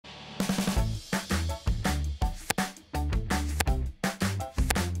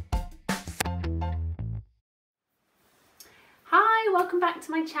welcome back to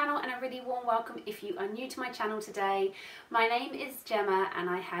my channel, and a really warm welcome if you are new to my channel today. My name is Gemma and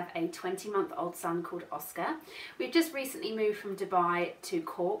I have a 20-month-old son called Oscar. We've just recently moved from Dubai to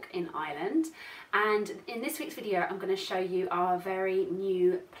Cork in Ireland, and in this week's video I'm going to show you our very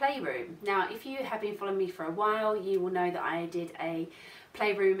new playroom. Now if you have been following me for a while, you will know that I did a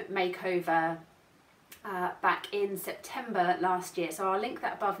playroom makeover back in September last year, so I'll link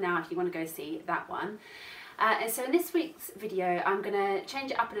that above now if you want to go see that one. And so in this week's video I'm going to change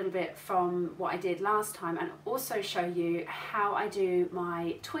it up a little bit from what I did last time and also show you how I do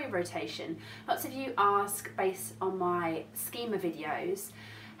my toy rotation. Lots of you ask, based on my schema videos,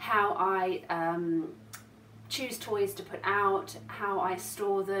 how I choose toys to put out, how I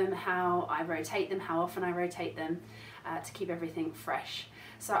store them, how I rotate them, how often I rotate them to keep everything fresh.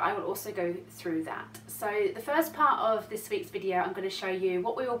 So I will also go through that. So the first part of this week's video I'm going to show you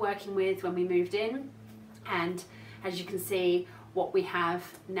what we were working with when we moved in, and as you can see what we have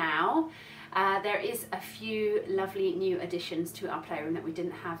now. There is a few lovely new additions to our playroom that we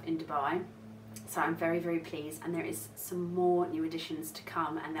didn't have in Dubai, so I'm very pleased, and there is some more new additions to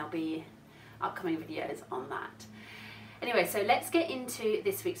come and there'll be upcoming videos on that. Anyway, so let's get into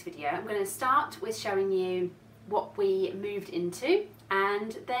this week's video. I'm going to start with showing you what we moved into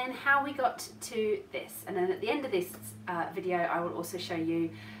and then how we got to this, and then at the end of this video I will also show you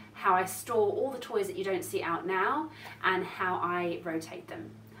how I store all the toys that you don't see out now and how I rotate them.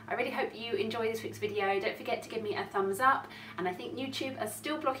 I really hope you enjoy this week's video. Don't forget to give me a thumbs up, and I think YouTube are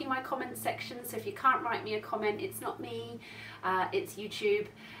still blocking my comment section, so if you can't write me a comment, it's not me, it's YouTube.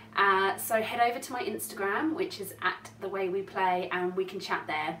 So head over to my Instagram, which is @thewayweplay, and we can chat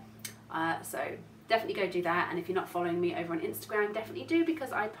there. So definitely go do that, and if you're not following me over on Instagram, definitely do,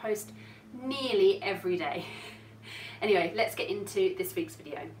 because I post nearly every day. Anyway, let's get into this week's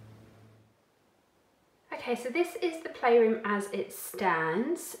video. Okay, so this is the playroom as it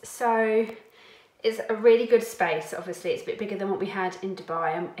stands. So it's a really good space. Obviously it's a bit bigger than what we had in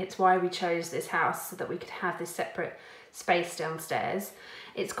Dubai, and it's why we chose this house, so that we could have this separate space downstairs.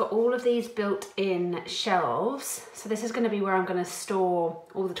 It's got all of these built-in shelves, so this is going to be where I'm going to store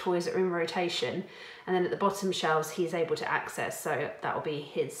all the toys that are in rotation, and then at the bottom shelves he's able to access, so that will be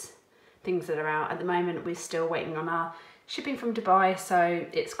his things that are out. At the moment we're still waiting on our shipping from Dubai, so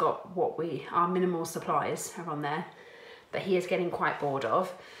it's got our minimal supplies are on there, but he is getting quite bored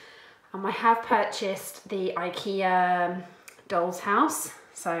of. I have purchased the IKEA doll's house,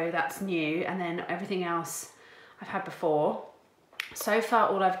 so that's new, and then everything else I've had before. So far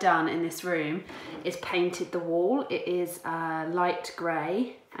all I've done in this room is painted the wall. It is light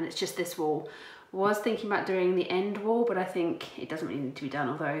grey and it's just this wall. Was thinking about doing the end wall, but I think it doesn't really need to be done,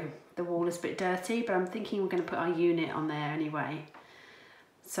 although the wall is a bit dirty, but I'm thinking we're going to put our unit on there anyway,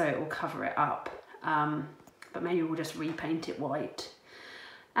 so it will cover it up, but maybe we'll just repaint it white.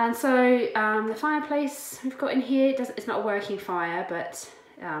 And so the fireplace we've got in here, it's not a working fire, but it's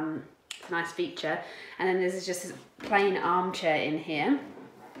a nice feature. And then there's just this plain armchair in here,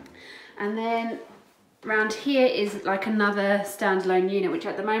 and then around here is like another standalone unit, which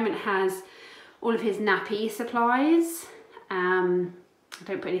at the moment has all of his nappy supplies. I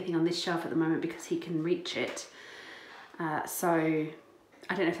don't put anything on this shelf at the moment because he can reach it. So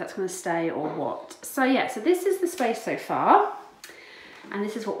I don't know if that's going to stay or what. So yeah, so this is the space so far. And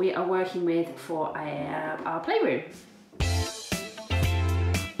this is what we are working with for our playroom.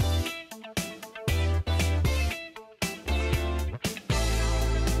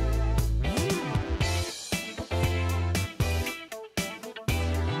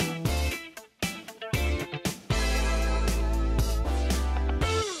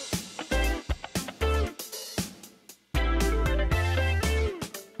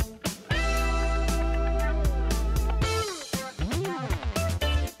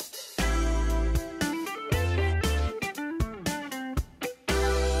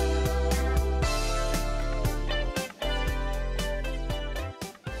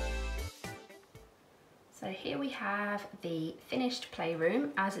 So here we have the finished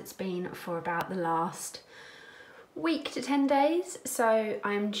playroom as it's been for about the last week to 10 days. So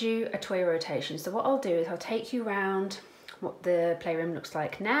I'm due a toy rotation. So what I'll do is I'll take you around what the playroom looks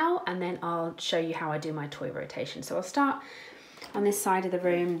like now, and then I'll show you how I do my toy rotation. So I'll start on this side of the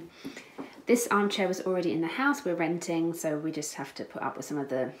room. This armchair was already in the house, we're renting, so we just have to put up with some of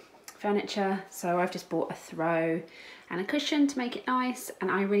the furniture. So I've just bought a throw and a cushion to make it nice, and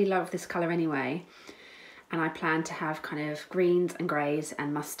I really love this colour anyway. And I plan to have kind of greens and greys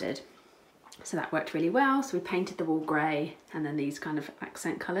and mustard. So that worked really well. So we painted the wall grey and then these kind of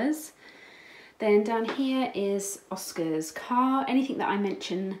accent colours. Then down here is Oscar's car. Anything that I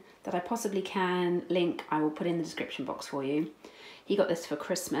mention that I possibly can link, I will put in the description box for you. He got this for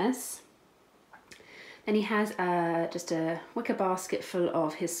Christmas. Then he has just a wicker basket full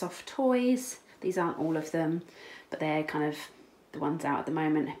of his soft toys. These aren't all of them, but they're kind of the ones out at the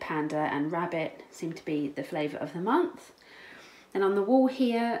moment. Panda and rabbit seem to be the flavour of the month. Then on the wall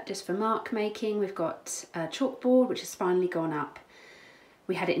here, just for mark making, we've got a chalkboard, which has finally gone up.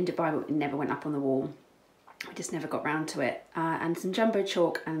 We had it in Dubai, but it never went up on the wall. We just never got round to it. And some jumbo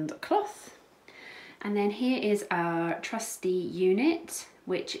chalk and cloth. And then here is our trusty unit,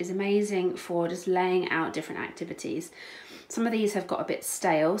 which is amazing for just laying out different activities. Some of these have got a bit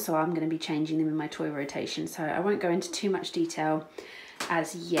stale, so I'm going to be changing them in my toy rotation. So I won't go into too much detail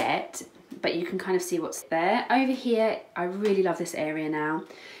as yet, but you can kind of see what's there. Over here, I really love this area now.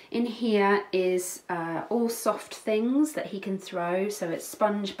 In here is all soft things that he can throw. So it's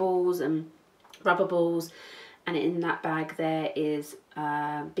sponge balls and rubber balls. And in that bag there is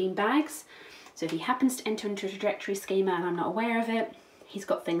bean bags. So if he happens to enter into a trajectory schema and I'm not aware of it, he's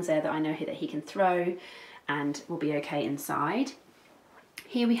got things there that I know that he can throw and will be okay inside.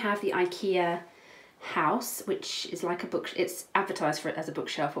 Here we have the IKEA house, which is like a book. It's advertised for it as a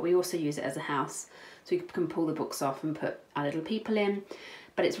bookshelf, but we also use it as a house. So you can pull the books off and put our little people in.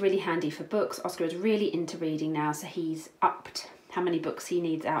 But it's really handy for books. Oscar is really into reading now, so he's upped how many books he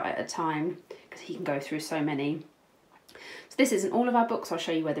needs out at a time because he can go through so many. So this isn't all of our books, I'll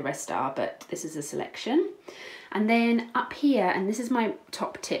show you where the rest are, but this is a selection. And then up here, and this is my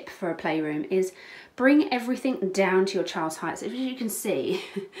top tip for a playroom, is bring everything down to your child's height. So as you can see,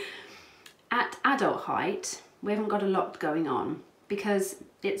 at adult height, we haven't got a lot going on because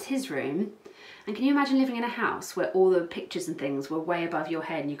it's his room. And can you imagine living in a house where all the pictures and things were way above your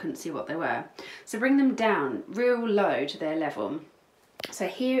head and you couldn't see what they were? So bring them down real low to their level. So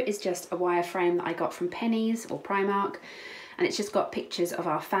here is just a wireframe that I got from Pennies or Primark, and it's just got pictures of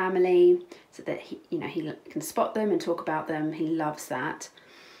our family so that he can spot them and talk about them. He loves that.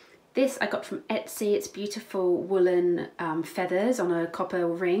 This I got from Etsy. It's beautiful woolen feathers on a copper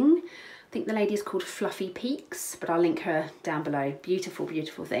ring. I think the lady is called Fluffy Peaks, but I'll link her down below. Beautiful,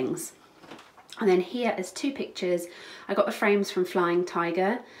 beautiful things. And then here is two pictures. I got the frames from Flying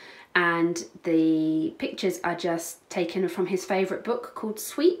Tiger, and the pictures are just taken from his favourite book called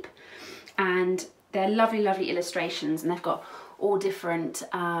Sweep, and they're lovely, lovely illustrations, and they've got all different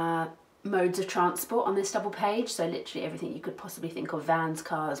modes of transport on this double page, so literally everything you could possibly think of: vans,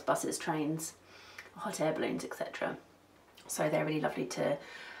 cars, buses, trains, hot air balloons, etc. So they're really lovely to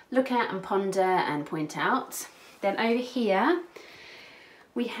look at and ponder and point out. Then over here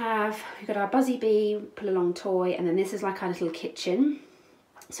we've got our Buzzy Bee pull along toy, and then this is like our little kitchen.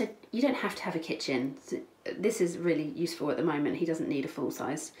 So you don't have to have a kitchen. So this is really useful at the moment. He doesn't need a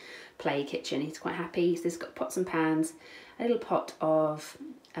full-size play kitchen. He's quite happy. So this has got pots and pans, a little pot of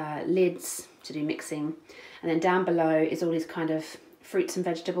lids to do mixing, and then down below is all these kind of fruits and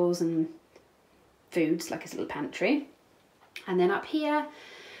vegetables and foods, like his little pantry. And then up here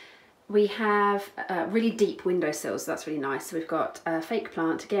we have really deep windowsills, so that's really nice. So we've got a fake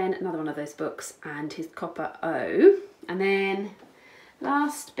plant, again, another one of those books, and his copper O. And then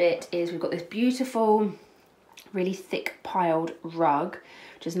last bit is we've got this beautiful, really thick piled rug,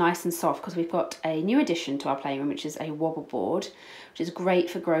 which is nice and soft because we've got a new addition to our playroom, which is a Wobbel Board, which is great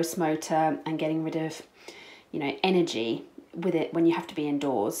for gross motor and getting rid of, energy with it when you have to be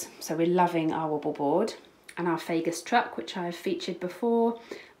indoors. So we're loving our Wobbel Board. And our Fagus truck, which I've featured before,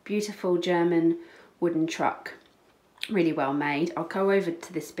 beautiful German wooden truck, really well made. I'll go over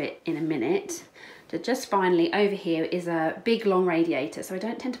to this bit in a minute. So just finally, over here is a big long radiator. So I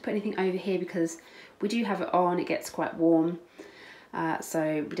don't tend to put anything over here because we do have it on, it gets quite warm.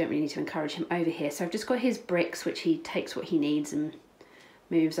 So we don't really need to encourage him over here. So I've just got his bricks, which he takes what he needs and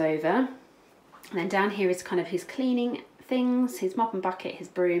moves over. And then down here is kind of his cleaning things, his mop and bucket, his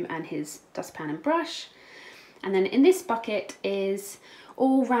broom, and his dustpan and brush. And then in this bucket is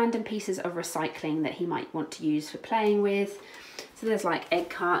all random pieces of recycling that he might want to use for playing with. So there's like egg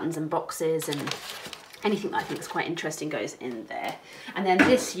cartons and boxes, and anything that I think is quite interesting goes in there. And then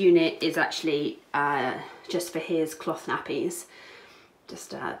this unit is actually just for his cloth nappies.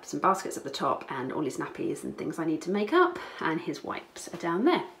 Just some baskets at the top and all his nappies and things I need to make up, and his wipes are down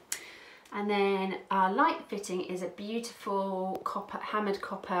there. And then our light fitting is a beautiful copper, hammered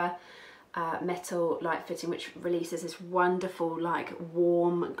copper metal light fitting, which releases this wonderful like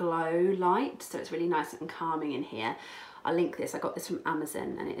warm glow light, so it's really nice and calming in here. I'll link this. I got this from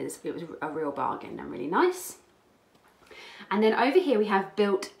Amazon, and it was a real bargain and really nice. And then over here we have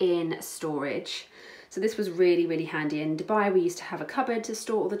built-in storage. So this was really, really handy. In Dubai we used to have a cupboard to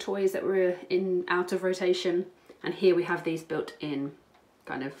store all the toys that were out of rotation, and here we have these built-in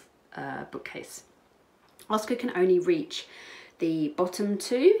kind of bookcase. Oscar can only reach the bottom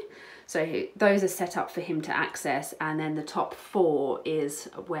 2. So those are set up for him to access, and then the top 4 is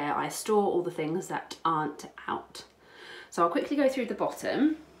where I store all the things that aren't out. So I'll quickly go through the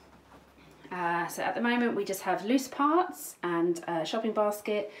bottom. So at the moment we just have loose parts and a shopping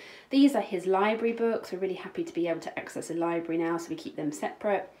basket. These are his library books. We're really happy to be able to access a library now, so we keep them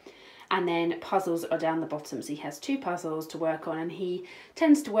separate. And then puzzles are down the bottom, so he has 2 puzzles to work on, and he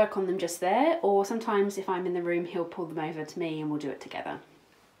tends to work on them just there, or sometimes if I'm in the room he'll pull them over to me and we'll do it together.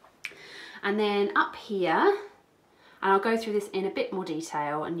 And then up here, and I'll go through this in a bit more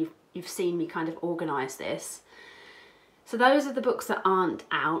detail, and you've seen me kind of organise this. So those are the books that aren't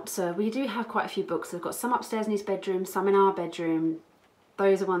out. So we do have quite a few books. We've got some upstairs in his bedroom, some in our bedroom.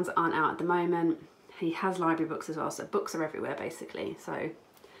 Those are ones that aren't out at the moment. He has library books as well, so books are everywhere basically. So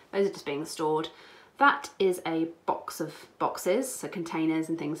those are just being stored. That is a box of boxes, so containers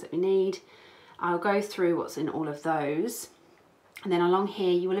and things that we need. I'll go through what's in all of those. And then along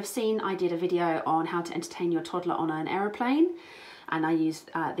here, you will have seen I did a video on how to entertain your toddler on an aeroplane. And I used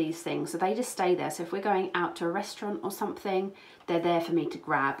these things, so they just stay there. So if we're going out to a restaurant or something, they're there for me to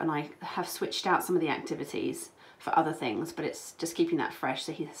grab. And I have switched out some of the activities for other things, but it's just keeping that fresh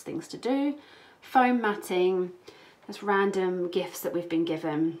so he has things to do. Foam matting, just random gifts that we've been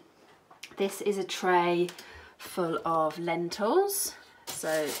given. This is a tray full of lentils.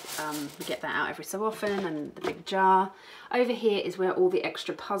 So we get that out every so often, and the big jar. Over here is where all the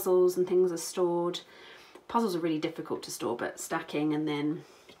extra puzzles and things are stored. Puzzles are really difficult to store, but stacking and then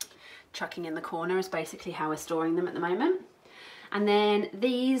chucking in the corner is basically how we're storing them at the moment. And then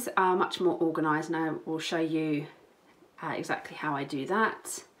these are much more organised, and I will show you exactly how I do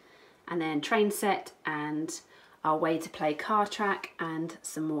that. And then train set and our way to play car track and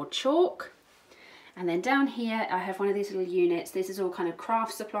some more chalk. And then down here I have one of these little units. This is all kind of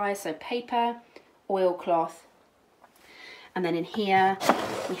craft supplies, so paper, oilcloth. And then in here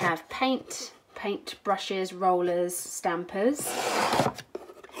we have paint brushes, rollers, stampers.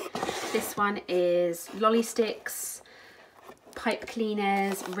 This one is lolly sticks, pipe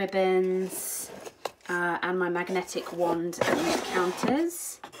cleaners, ribbons, and my magnetic wand and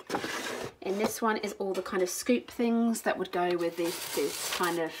counters. In this one is all the kind of scoop things that would go with this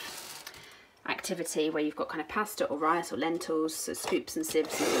kind of activity where you've got kind of pasta or rice or lentils, so scoops and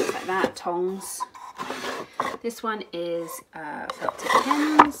sieves and things like that, tongs. This one is felt tip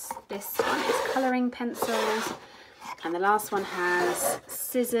pens, this one is colouring pencils, and the last one has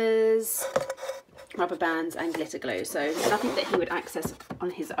scissors, rubber bands and glitter glue. So nothing that he would access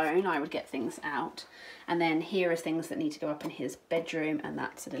on his own, I would get things out. And then here are things that need to go up in his bedroom, and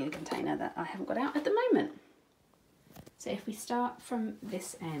that's a little container that I haven't got out at the moment. So if we start from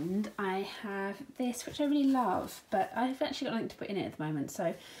this end, I have this, which I really love, but I've actually got nothing to put in it at the moment.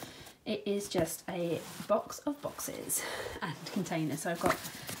 So it is just a box of boxes and containers. So I've got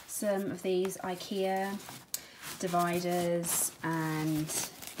some of these IKEA dividers, and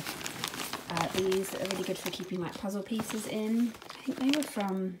these that are really good for keeping like puzzle pieces in. I think they were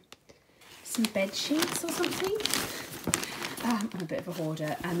from some bed sheets or something. I'm a bit of a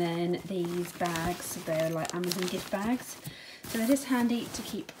hoarder. And then these bags, they're like Amazon gift bags. So they're just handy to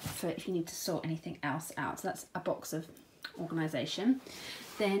keep for if you need to sort anything else out. So that's a box of organisation.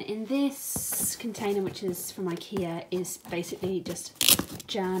 Then in this container, which is from IKEA, is basically just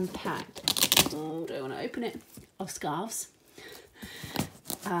jam-packed, oh, don't want to open it, of scarves.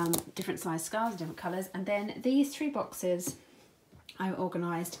 Different size scarves, different colours. And then these 3 boxes I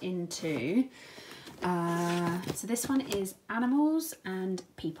organised into, so this one is animals and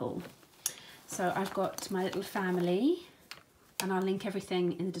people. So I've got my little family, and I'll link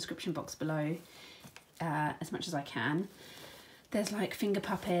everything in the description box below as much as I can. There's like finger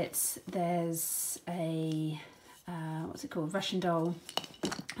puppets, there's a, what's it called, Russian doll,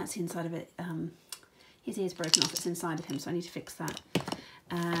 that's the inside of it. His ear's broken off, it's inside of him, so I need to fix that.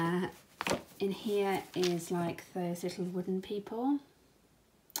 In here is like those little wooden people.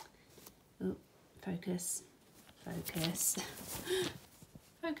 Oh, focus, focus,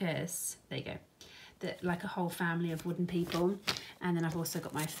 focus, there you go. Like a whole family of wooden people. And then I've also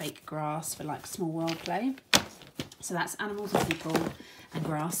got my fake grass for like small world play. So that's animals and people and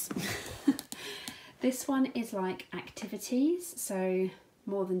grass. This one is like activities, so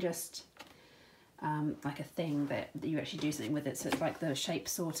more than just like a thing that you actually do something with it. So it's like the shape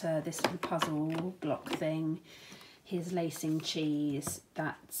sorter, this little puzzle block thing, his lacing cheese,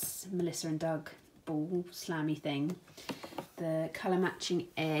 that's Melissa and Doug ball slammy thing, the colour matching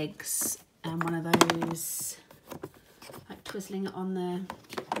eggs, and one of those like twizzling on the,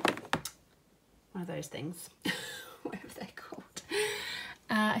 one of those things. Whatever they're called.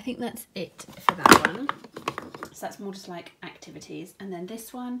 I think that's it for that one. So that's more just like activities. activities. And then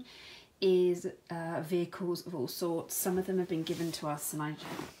this one is vehicles of all sorts. Some of them have been given to us, and I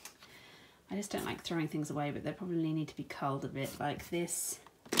just don't like throwing things away, but they probably need to be culled a bit. Like this,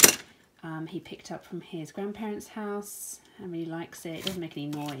 he picked up from his grandparents' house and really likes it. It doesn't make any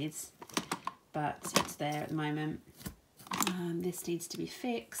noise, but it's there at the moment. This needs to be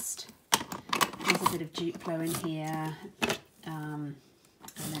fixed. There's a bit of Duplo in here, and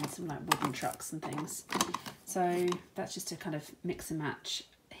then some like wooden trucks and things. So that's just to kind of mix and match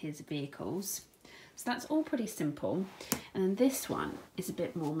his vehicles. So that's all pretty simple. And then this one is a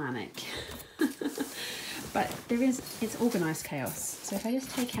bit more manic. But it's organised chaos. So if I just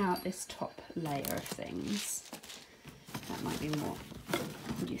take out this top layer of things, that might be more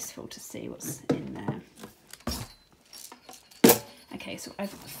useful to see what's in there. Okay, so I've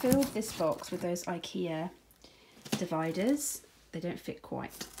filled this box with those IKEA dividers. They don't fit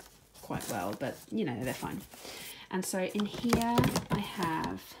quite well, but you know, they're fine. And so in here I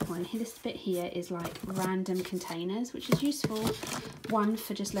have, well, in this bit here is like random containers, which is useful. One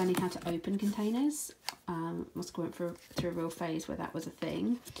for just learning how to open containers. Oscar went through a real phase where that was a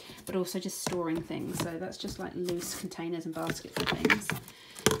thing, but also just storing things. So that's just like loose containers and baskets and things.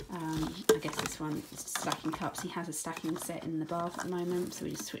 I guess this one is stacking cups. He has a stacking set in the bath at the moment, so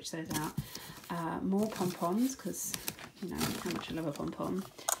we just switch those out. More pom-poms, because you know how much I love a pom-pom.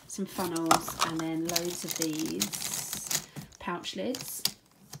 Some funnels, and then loads of these pouch lids.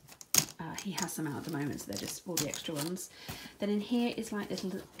 He has some out at the moment, so they're just all the extra ones. Then in here is like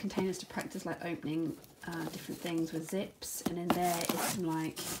little containers to practice like opening different things with zips, and in there is some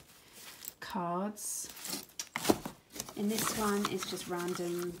like cards. In this one is just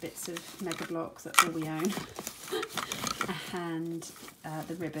random bits of Mega Blocks, that's all we own. And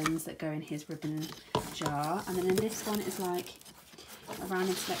the ribbons that go in his ribbon jar. And then in this one is like a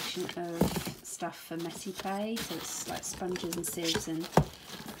random selection of stuff for messy play. So it's like sponges and sieves and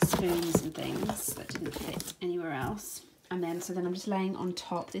spoons and things that didn't fit anywhere else. And then, so then I'm just laying on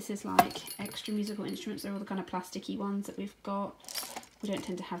top. This is like extra musical instruments. They're all the kind of plasticky ones that we've got. We don't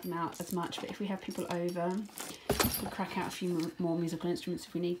tend to have them out as much, but if we have people over, we'll crack out a few more musical instruments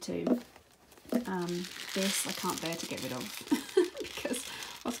if we need to. This I can't bear to get rid of because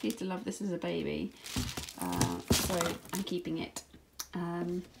Oscar used to love this as a baby, so I'm keeping it.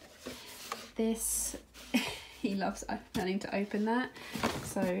 This he loves learning to open that,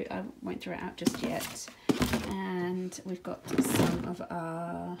 so I won't throw it out just yet. And we've got some of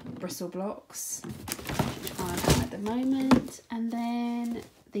our bristle blocks, which are at the moment, and then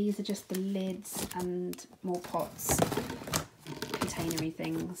these are just the lids and more pots, containery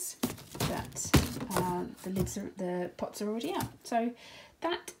things that the pots are already out. So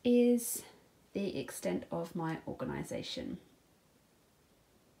that is the extent of my organisation.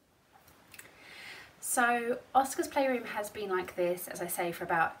 So Oscar's playroom has been like this, as I say, for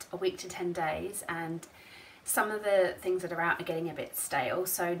about a week to 10 days, and some of the things that are out are getting a bit stale,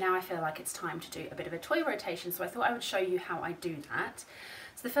 so now I feel like it's time to do a bit of a toy rotation, so I thought I would show you how I do that.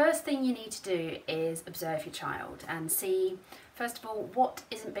 So the first thing you need to do is observe your child and see, first of all, what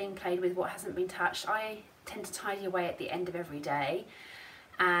isn't being played with, what hasn't been touched. I tend to tidy away at the end of every day,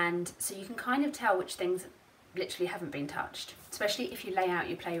 and so you can kind of tell which things literally haven't been touched, especially if you lay out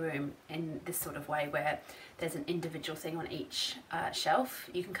your playroom in this sort of way where there's an individual thing on each shelf.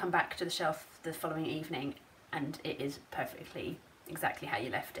 You can come back to the shelf the following evening and it is perfectly exactly how you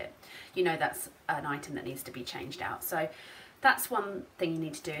left it. You know that's an item that needs to be changed out. So that's one thing you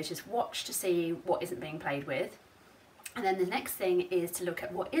need to do, is just watch to see what isn't being played with. And then the next thing is to look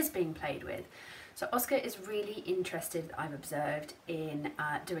at what is being played with. So Oscar is really interested, I've observed, in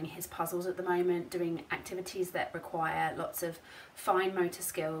doing his puzzles at the moment, doing activities that require lots of fine motor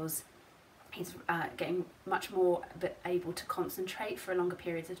skills. He's getting much more able to concentrate for longer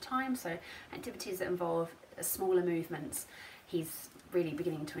periods of time, so activities that involve smaller movements he's really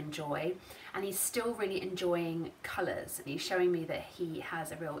beginning to enjoy, and he's still really enjoying colours, and he's showing me that he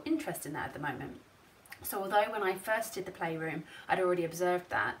has a real interest in that at the moment. So although when I first did the playroom I'd already observed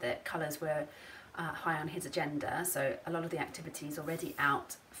that colours were high on his agenda, so a lot of the activities already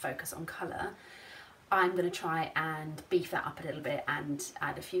out focus on colour, I'm going to try and beef that up a little bit and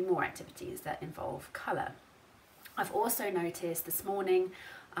add a few more activities that involve colour. I've also noticed this morning,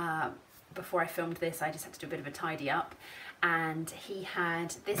 before I filmed this, I just had to do a bit of a tidy up, and he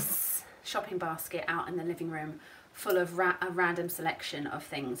had this shopping basket out in the living room full of a random selection of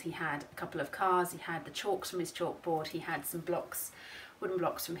things. He had a couple of cars, he had the chalks from his chalkboard, he had some blocks, wooden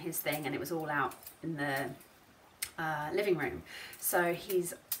blocks from his thing, and it was all out in the living room. So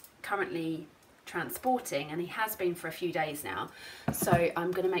he's currently transporting, and he has been for a few days now, so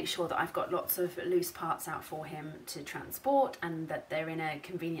I'm going to make sure that I've got lots of loose parts out for him to transport, and that they're in a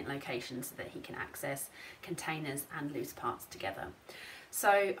convenient location so that he can access containers and loose parts together.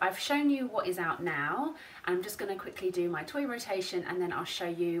 So I've shown you what is out now. I'm just going to quickly do my toy rotation, and then I'll show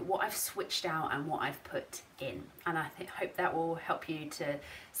you what I've switched out and what I've put in, and I hope that will help you to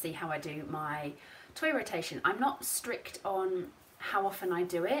see how I do my toy rotation. I'm not strict on how often I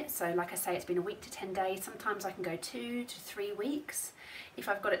do it, so like I say, it's been a week to 10 days. Sometimes I can go 2 to 3 weeks if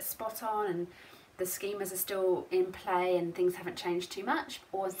I've got it spot on and the schemas are still in play and things haven't changed too much,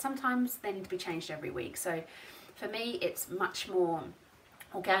 or sometimes they need to be changed every week. So for me, it's much more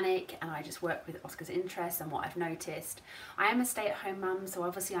organic, and I just work with Oscar's interests and what I've noticed. I am a stay-at-home mum, so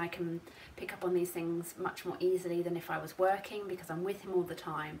obviously I can pick up on these things much more easily than if I was working, because I'm with him all the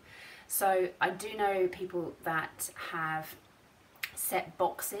time. So I do know people that have set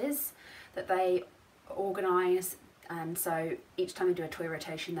boxes that they organise, and so each time they do a toy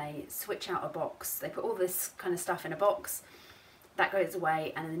rotation they switch out a box. They put all this kind of stuff in a box, that goes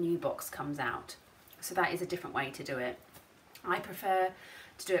away, and a new box comes out. So that is a different way to do it. I prefer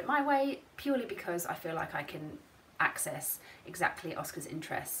to do it my way, purely because I feel like I can access exactly Oscar's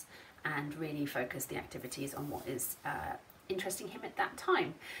interests and really focus the activities on what is interesting him at that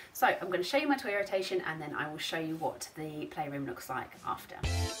time. So I'm going to show you my toy rotation, and then I will show you what the playroom looks like after.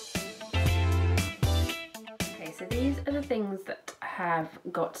 Okay, so these are the things that have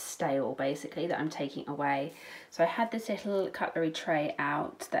got stale, basically, that I'm taking away. So I had this little cutlery tray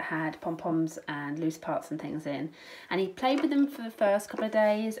out that had pom-poms and loose parts and things in, and he played with them for the first couple of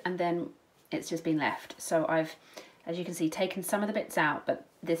days, and then it's just been left. So I've, as you can see, taken some of the bits out, but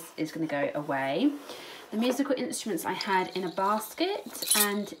this is going to go away. The musical instruments I had in a basket,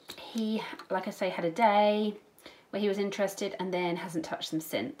 and he, like I say, had a day where he was interested and then hasn't touched them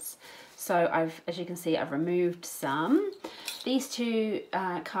since. So I've, as you can see, I've removed some. These two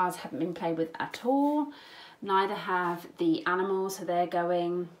cards haven't been played with at all. Neither have the animals, so they're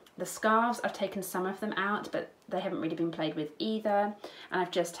going. The scarves, I've taken some of them out, but they haven't really been played with either. And I've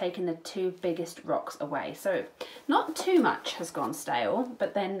just taken the 2 biggest rocks away. So not too much has gone stale,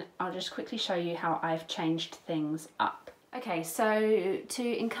 but then I'll just quickly show you how I've changed things up. Okay, so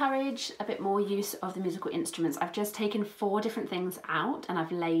to encourage a bit more use of the musical instruments, I've just taken 4 different things out and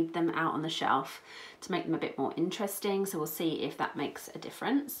I've laid them out on the shelf to make them a bit more interesting. So we'll see if that makes a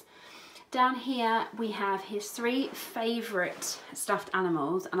difference. Down here we have his 3 favourite stuffed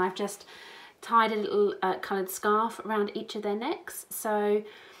animals, and I've just tied a little coloured scarf around each of their necks. So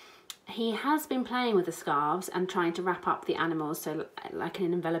he has been playing with the scarves and trying to wrap up the animals, so like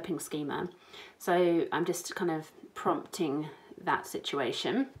an enveloping schema. So I'm just kind of prompting that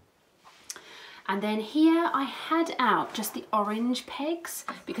situation. And then here I had out just the orange pegs,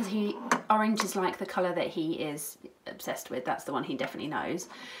 because orange is like the colour that he is obsessed with. That's the one he definitely knows.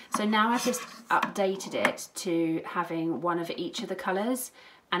 So now I've just updated it to having one of each of the colours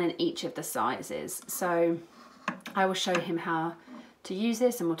and in each of the sizes. So I will show him how to use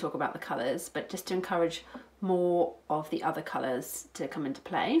this, and we'll talk about the colours, but just to encourage more of the other colours to come into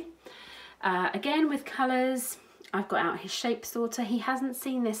play. Again, with colours, I've got out his shape sorter. He hasn't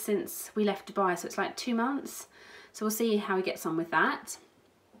seen this since we left Dubai, so it's like 2 months. So we'll see how he gets on with that.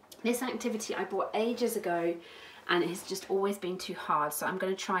 This activity I bought ages ago, and it has just always been too hard, so I'm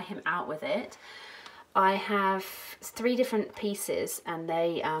going to try him out with it. I have 3 different pieces, and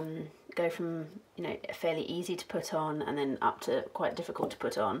they go from, you know, fairly easy to put on and then up to quite difficult to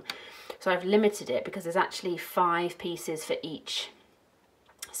put on. So I've limited it because there's actually 5 pieces for each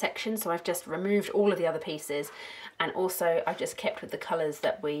section, so I've just removed all of the other pieces, and also I've just kept with the colours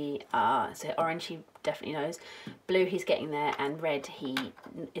that we are. So orange he definitely knows, blue he's getting there, and red he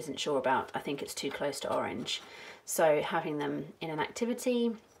isn't sure about. I think it's too close to orange. So having them in an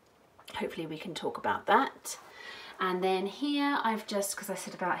activity, hopefully we can talk about that. And then here I've just, because I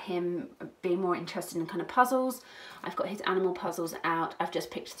said about him being more interested in kind of puzzles, I've got his animal puzzles out. I've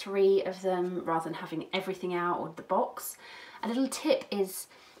just picked 3 of them rather than having everything out or the box. A little tip is,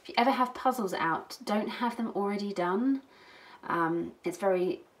 if you ever have puzzles out, don't have them already done. It's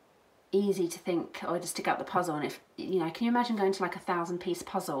very easy to think, oh, just stick out the puzzle, and if, you know, can you imagine going to like a 1,000-piece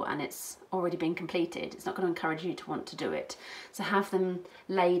puzzle and it's already been completed? It's not going to encourage you to want to do it. So have them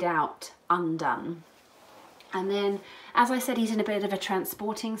laid out, undone. And then, as I said, he's in a bit of a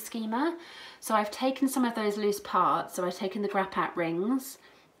transporting schema. So I've taken some of those loose parts. So I've taken the grappat rings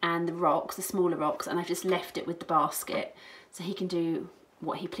and the rocks, the smaller rocks, and I've just left it with the basket, so he can do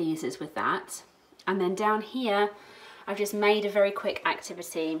what he pleases with that. And then down here, I've just made a very quick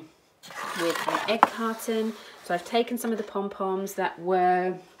activity with an egg carton. So I've taken some of the pom-poms that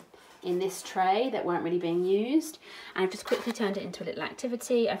were in this tray that weren't really being used, and I've just quickly turned it into a little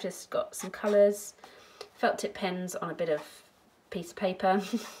activity. I've just got some colours, felt tip pens on a bit of piece of paper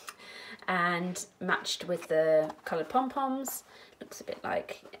and matched with the coloured pom-poms. Looks a bit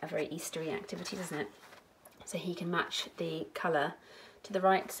like a very Eastery activity, doesn't it? So he can match the colour to the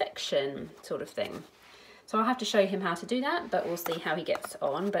right section, sort of thing. So I'll have to show him how to do that, but we'll see how he gets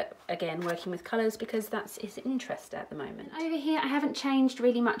on. But again, working with colours because that's his interest at the moment. Over here, I haven't changed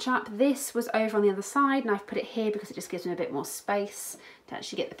really much up. This was over on the other side, and I've put it here because it just gives him a bit more space to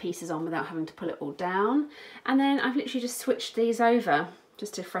actually get the pieces on without having to pull it all down. And then I've literally just switched these over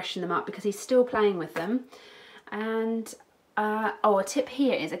just to freshen them up because he's still playing with them. And oh, a tip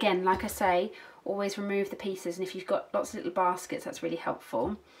here is, again, like I say, always remove the pieces, and if you've got lots of little baskets, that's really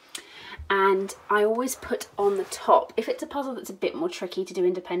helpful. And I always put on the top, if it's a puzzle that's a bit more tricky to do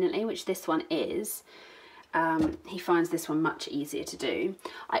independently, which this one is, he finds this one much easier to do.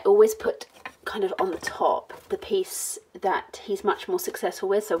 I always put kind of on the top the piece that he's much more successful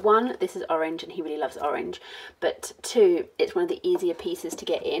with. So one, this is orange and he really loves orange, but two, it's one of the easier pieces to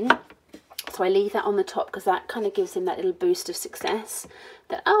get in. So I leave that on the top because that kind of gives him that little boost of success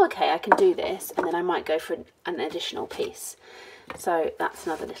that, oh, okay, I can do this, and then I might go for an additional piece. So that's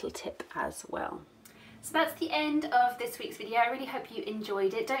another little tip as well. So that's the end of this week's video. I really hope you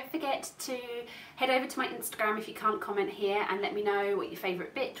enjoyed it. Don't forget to head over to my Instagram if you can't comment here and let me know what your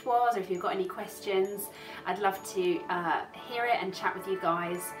favourite bit was, or if you've got any questions. I'd love to hear it and chat with you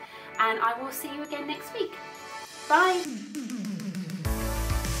guys. And I will see you again next week. Bye!